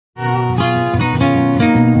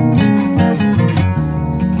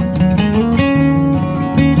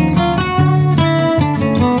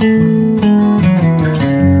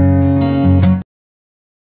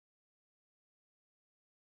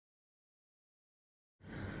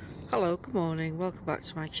Hello, good morning, welcome back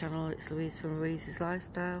to my channel. It's Louise from Louise's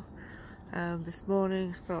Lifestyle. This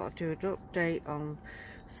morning I thought I'd do an update on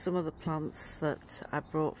some of the plants that I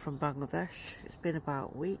brought from Bangladesh. It's been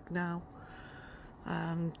about a week now,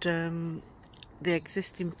 and the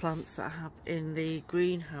existing plants that I have in the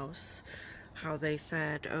greenhouse, how they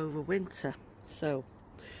fared over winter. So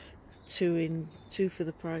two for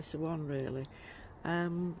the price of one, really.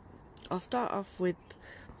 I'll start off with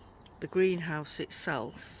the greenhouse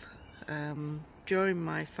itself. During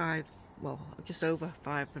my just over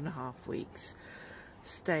 5.5 weeks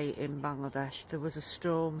stay in Bangladesh, there was a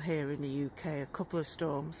storm here in the UK, a couple of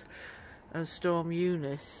storms, and Storm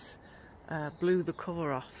Eunice blew the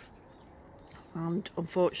cover off, and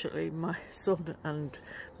unfortunately my son and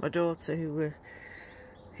my daughter, who were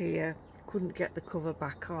here, couldn't get the cover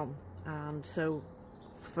back on, and so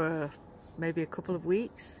for maybe a couple of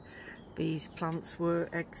weeks these plants were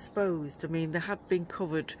exposed. I mean, they had been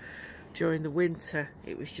covered during the winter.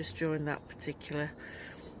 It was just during that particular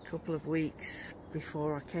couple of weeks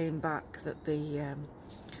before I came back that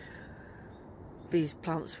these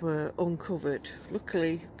plants were uncovered.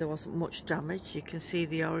 Luckily there wasn't much damage. You can see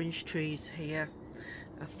the orange trees here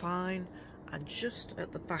are fine, and just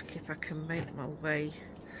at the back, if I can make my way,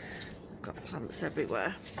 I've got plants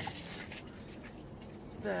everywhere.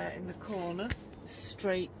 There in the corner,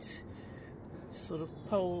 straight sort of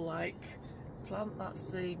pole-like plant, that's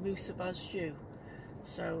the Musabasju.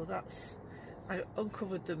 So I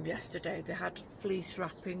uncovered them yesterday. They had fleece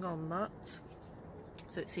wrapping on that,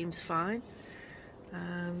 so it seems fine.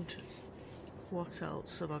 And what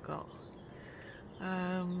else have I got?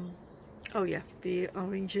 Oh yeah, the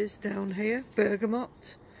oranges down here,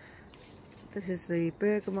 bergamot. This is the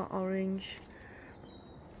bergamot orange,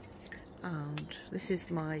 and this is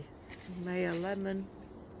my Maya lemon,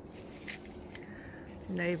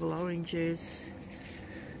 navel oranges.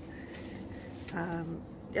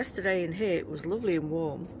 Yesterday in here it was lovely and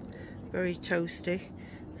warm, very toasty,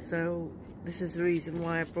 so this is the reason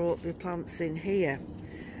why I brought the plants in here.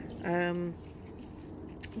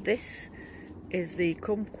 This is the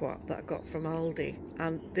kumquat that I got from Aldi,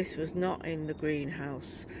 and this was not in the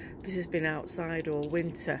greenhouse. This has been outside all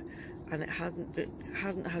winter, and it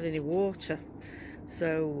hadn't had any water,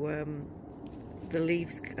 so the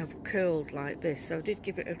leaves have curled like this. So I did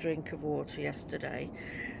give it a drink of water yesterday.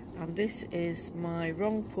 And this is my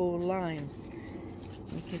Rangpur lime.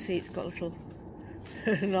 You can see it's got a little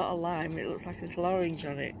not a lime, it looks like a little orange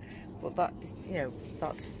on it, but that, you know,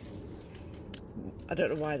 that's, I don't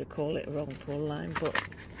know why they call it a Rangpur lime, but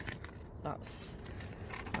that's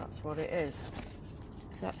what it is.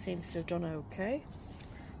 So that seems to have done okay.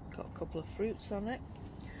 Got a couple of fruits on it.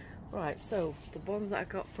 Right, so the ones that I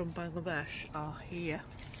got from Bangladesh are here.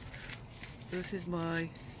 This is my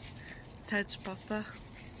Ted's Pepper,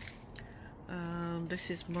 and this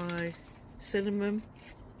is my cinnamon.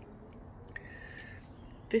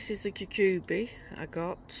 This is the jujube I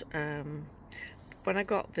got. When I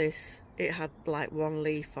got this, it had like one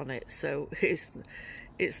leaf on it, so it's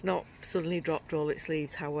not suddenly dropped all its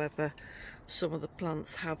leaves. However, some of the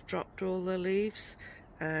plants have dropped all their leaves.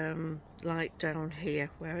 Like down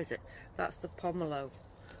here, where is it? That's the pomelo.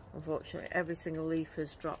 Unfortunately, every single leaf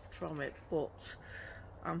has dropped from it, but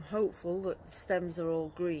I'm hopeful that the stems are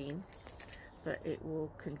all green, that it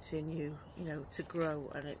will continue, you know, to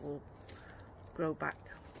grow, and it will grow back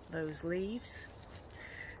those leaves.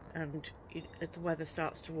 And the weather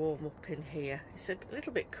starts to warm up in here. It's a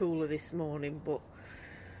little bit cooler this morning, but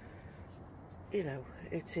you know,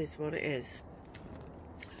 it is what it is.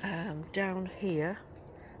 Down here,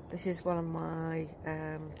 this is one of my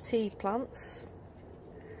tea plants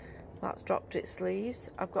that's dropped its leaves.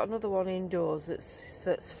 I've got another one indoors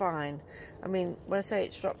that's fine. I mean, when I say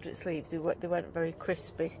it's dropped its leaves, they went very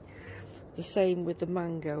crispy. The same with the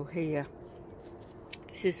mango here.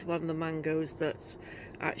 This is one of the mangoes that's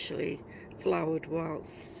actually flowered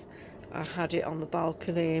whilst I had it on the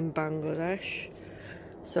balcony in Bangladesh.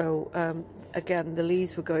 So again, the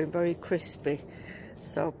leaves were going very crispy,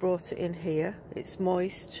 so I brought it in here. It's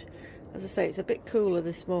moist. As I say, it's a bit cooler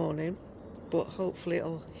this morning, but hopefully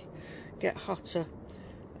it'll get hotter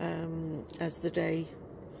as the day,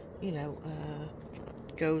 you know,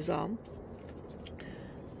 goes on.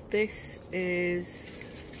 This is,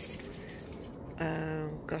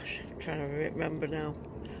 gosh, I'm trying to remember now.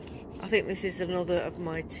 I think this is another of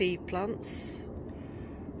my tea plants,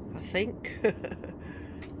 I think.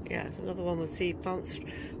 Yeah, it's another one of the tea plants.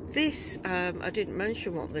 This, I didn't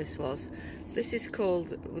mention what this was. This is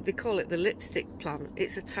called, they call it the lipstick plant.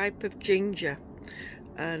 It's a type of ginger,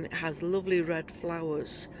 and it has lovely red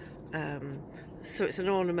flowers. So it's an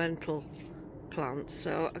ornamental plants,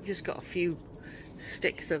 so I've just got a few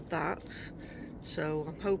sticks of that, so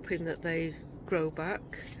I'm hoping that they grow back.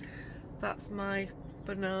 That's my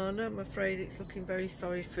banana. I'm afraid it's looking very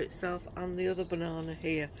sorry for itself, and the other banana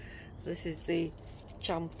here. So this is the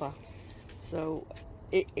champa. So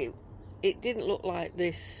it didn't look like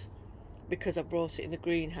this because I brought it in the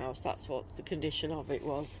greenhouse. That's what the condition of it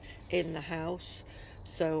was in the house.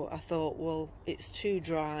 So I thought, well, it's too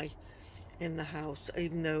dry in the house,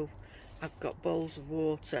 even though I've got bowls of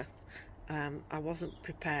water. I wasn't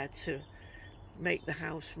prepared to make the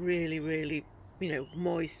house really, really, you know,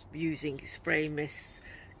 moist using spray mist,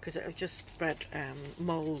 because it'll just spread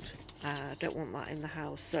mold. I don't want that in the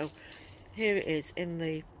house. So here it is in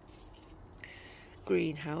the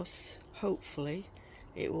greenhouse. Hopefully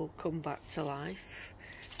it will come back to life.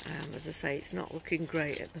 As I say, it's not looking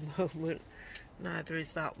great at the moment, neither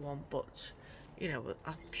is that one, but you know,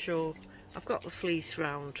 I'm sure I've got the fleece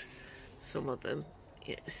round some of them,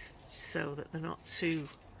 yes, so that they're not too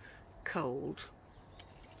cold.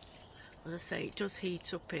 As I say, it does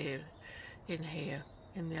heat up here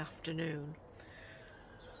in the afternoon.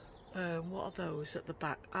 What are those at the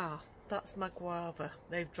back? Ah, that's my guava.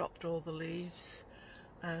 They've dropped all the leaves.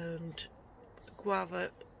 And guava,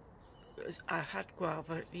 I had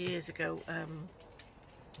guava years ago. I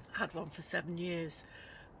had one for 7 years,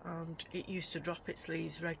 and it used to drop its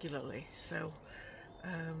leaves regularly, so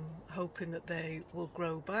hoping that they will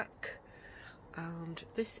grow back. And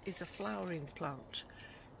this is a flowering plant.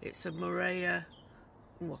 It's a Morea,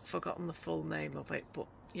 well, I've forgotten the full name of it, but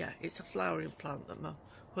yeah, it's a flowering plant that my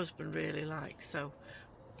husband really likes. So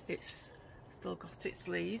it's still got its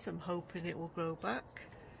leaves. I'm hoping it will grow back.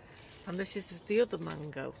 And this is the other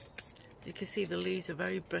mango. You can see the leaves are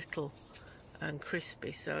very brittle and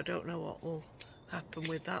crispy, so I don't know what will happen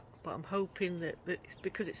with that, but I'm hoping that it's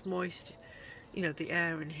because it's moist, you know, the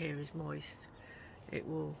air in here is moist, it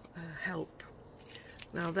will help.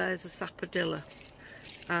 Now there's a sapodilla,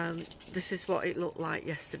 and this is what it looked like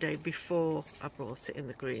yesterday before I brought it in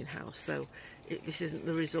the greenhouse. So this isn't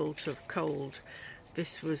the result of cold.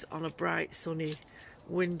 This was on a bright sunny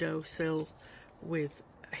windowsill with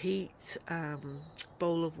heat,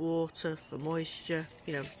 bowl of water for moisture,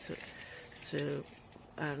 you know,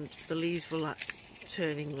 and the leaves were like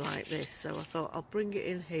turning like this, so I thought I'll bring it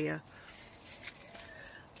in here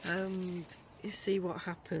and you see what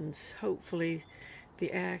happens. Hopefully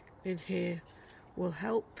the air in here will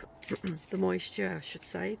help. The moisture, I should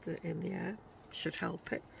say, in the air should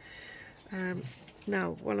help it.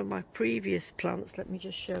 Now, one of my previous plants, let me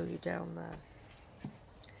just show you down there.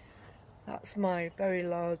 That's my very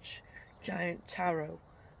large giant taro,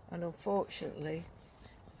 and unfortunately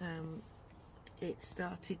it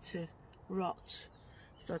started to rot,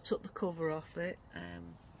 so I took the cover off it.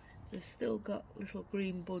 There's still got little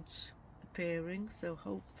green buds appearing, so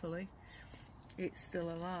hopefully it's still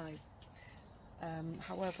alive.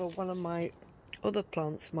 However, one of my other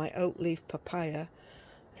plants, my oak leaf papaya,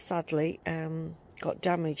 sadly got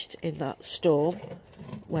damaged in that storm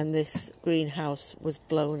when this greenhouse was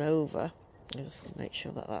blown over. I'll just make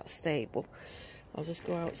sure that that's stable. I'll just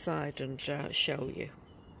go outside and show you.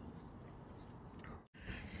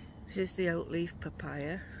 This is the oak leaf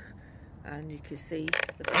papaya, and you can see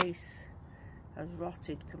the base has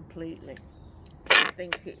rotted completely. I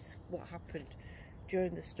think it's what happened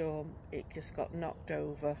during the storm. It just got knocked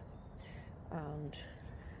over, and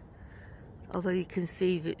although you can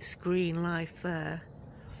see this green life there,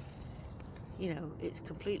 you know, it's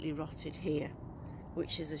completely rotted here,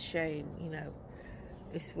 which is a shame. You know,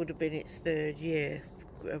 this would have been its 3rd year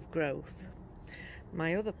of growth.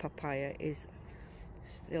 My other papaya is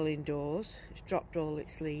still indoors. It's dropped all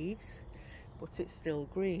its leaves, but it's still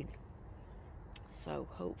green, so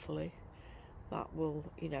hopefully that will,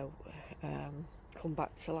 you know, come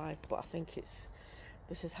back to life. But I think this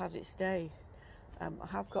has had its day. I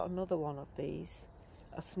have got another one of these,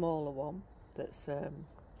 a smaller one, that's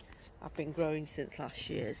I've been growing since last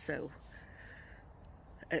year, so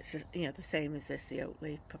it's, you know, the same as this, the oak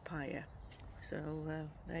leaf papaya. So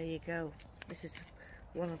there you go. This is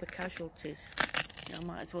one of the casualties. I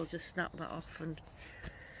might as well just snap that off, and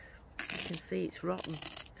you can see it's rotten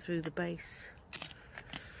through the base.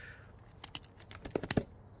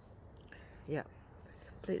 Yeah,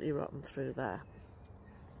 completely rotten through there.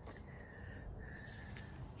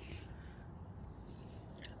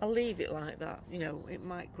 I'll leave it like that, you know, it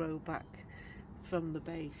might grow back from the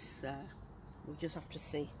base there. We'll just have to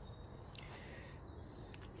see.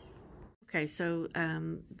 Okay, so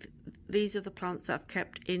these are the plants that I've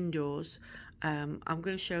kept indoors. I'm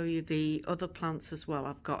going to show you the other plants as well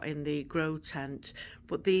I've got in the grow tent,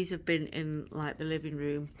 but these have been in like the living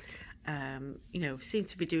room, you know, seem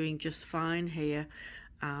to be doing just fine here,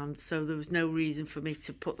 and so there was no reason for me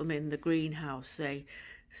to put them in the greenhouse. They,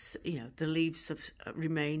 you know, the leaves have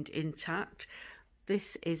remained intact.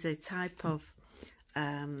 This is a type of,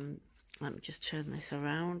 let me just turn this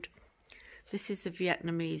around. This is the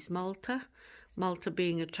Vietnamese Malta. Malta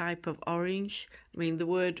being a type of orange. I mean, the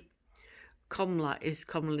word Komla is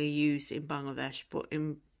commonly used in Bangladesh, but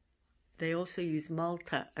they also use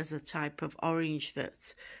Malta as a type of orange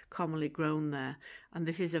that's commonly grown there. And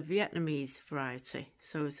this is a Vietnamese variety,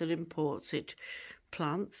 so it's an imported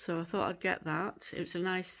plant. So I thought I'd get that. It's a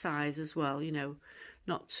nice size as well, you know,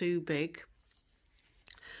 not too big.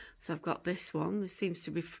 So I've got this one. This seems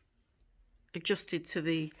to be adjusted to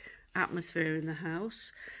the atmosphere in the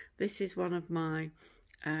house. This is one of my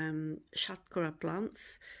Shatkara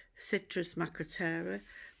plants, Citrus macrotera.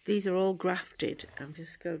 These are all grafted, and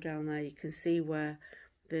just go down there, you can see where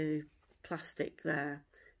the plastic there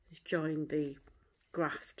has joined the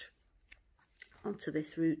graft onto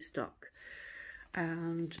this rootstock.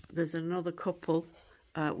 And there's another couple.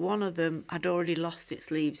 One of them had already lost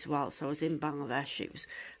its leaves whilst I was in Bangladesh. It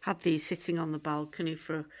had these sitting on the balcony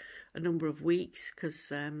for a number of weeks,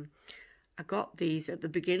 because I got these at the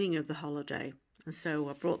beginning of the holiday, and so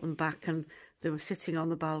I brought them back and they were sitting on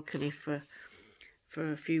the balcony for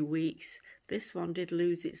a few weeks. This one did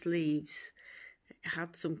lose its leaves. It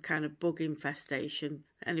had some kind of bug infestation.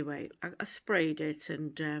 Anyway, I sprayed it,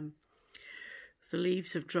 and the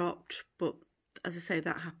leaves have dropped, but as I say,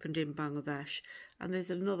 that happened in Bangladesh. And there's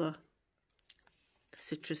another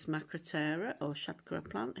Citrus macrotera or Shatkara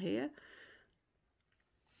plant here.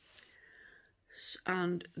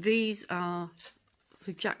 And these are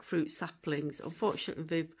the jackfruit saplings. Unfortunately,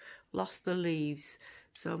 they've lost the leaves,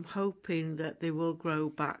 so I'm hoping that they will grow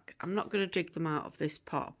back. I'm not going to dig them out of this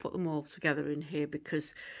pot. I'll put them all together in here,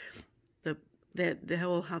 because they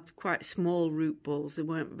all had quite small root balls. They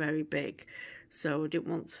weren't very big, so I didn't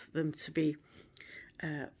want them to be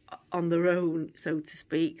on their own, so to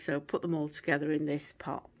speak. So put them all together in this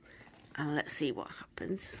pot, and let's see what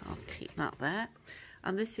happens. I'll keep that there.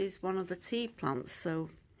 And this is one of the tea plants. So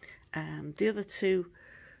the other 2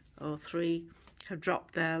 or 3 have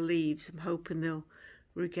dropped their leaves. I'm hoping they'll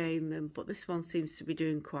regain them, but this one seems to be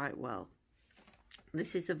doing quite well.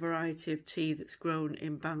 This is a variety of tea that's grown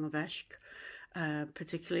in Bangladesh,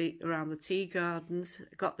 particularly around the tea gardens.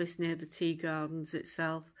 I got this near the tea gardens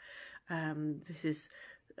itself. This is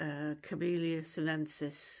Camellia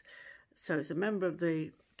sinensis. So it's a member of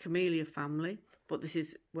the Camellia family, but this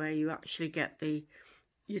is where you actually get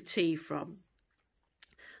your tea from.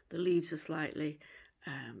 The leaves are slightly,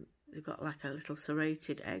 they've got like a little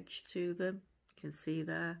serrated edge to them. You can see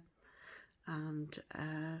there. And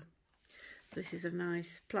this is a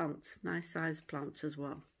nice plant, nice sized plant as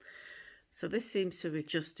well. So this seems to have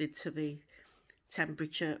adjusted to the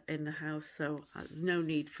temperature in the house, so there's no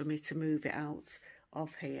need for me to move it out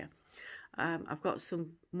of here. I've got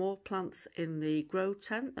some more plants in the grow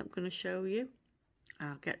tent that I'm going to show you.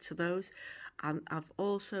 I'll get to those. And I've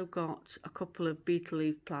also got a couple of beetle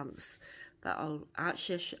leaf plants that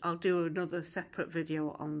I'll do another separate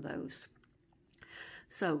video on those.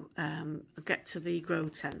 So I'll get to the grow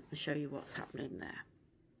tent and show you what's happening there.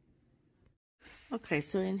 Okay,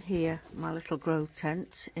 so in here, my little grow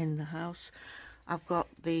tent in the house, I've got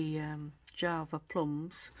the Java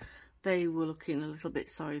plums. They were looking a little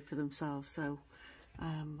bit sorry for themselves, so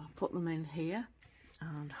I put them in here,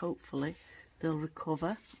 and hopefully they'll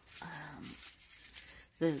recover.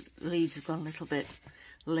 The leaves have gone a little bit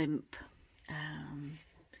limp.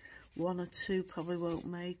 1 or 2 probably won't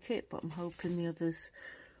make it, but I'm hoping the others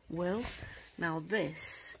will. Now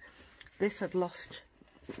this had lost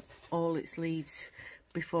all its leaves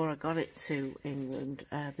before I got it to England.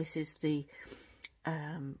 This is the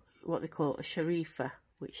what they call a sharifa,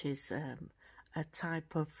 which is a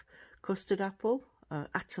type of custard apple,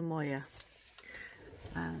 Atamoya.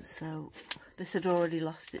 So this had already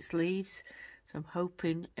lost its leaves, so I'm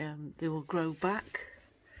hoping they will grow back.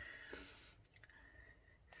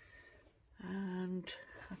 And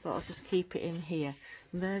I thought I'll just keep it in here.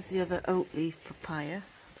 And there's the other oak leaf papaya.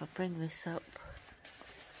 If I bring this up,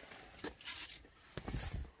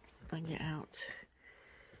 bring it out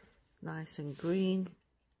nice and green.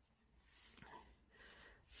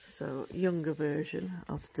 So younger version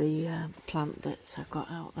of the plant that I've got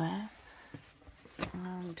out there.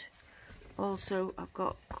 And also I've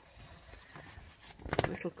got a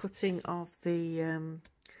little cutting of the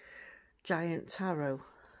giant taro.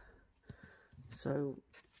 So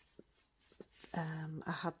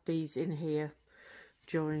I had these in here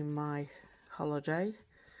during my holiday,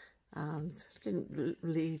 and didn't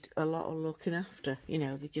need a lot of looking after. You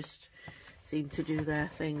know, they just seem to do their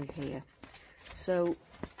thing here. So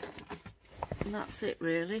that's it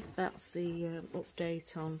really. That's the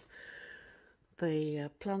update on the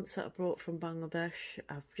plants that I brought from Bangladesh.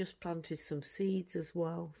 I've just planted some seeds as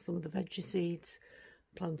well, some of the veggie seeds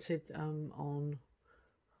planted on,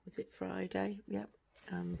 was it Friday? Yep.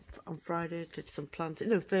 On Friday I did some planting,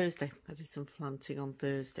 no, Thursday. I did some planting on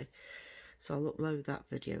Thursday. So I'll upload that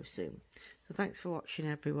video soon. So thanks for watching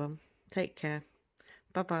everyone. Take care.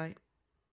 Bye bye.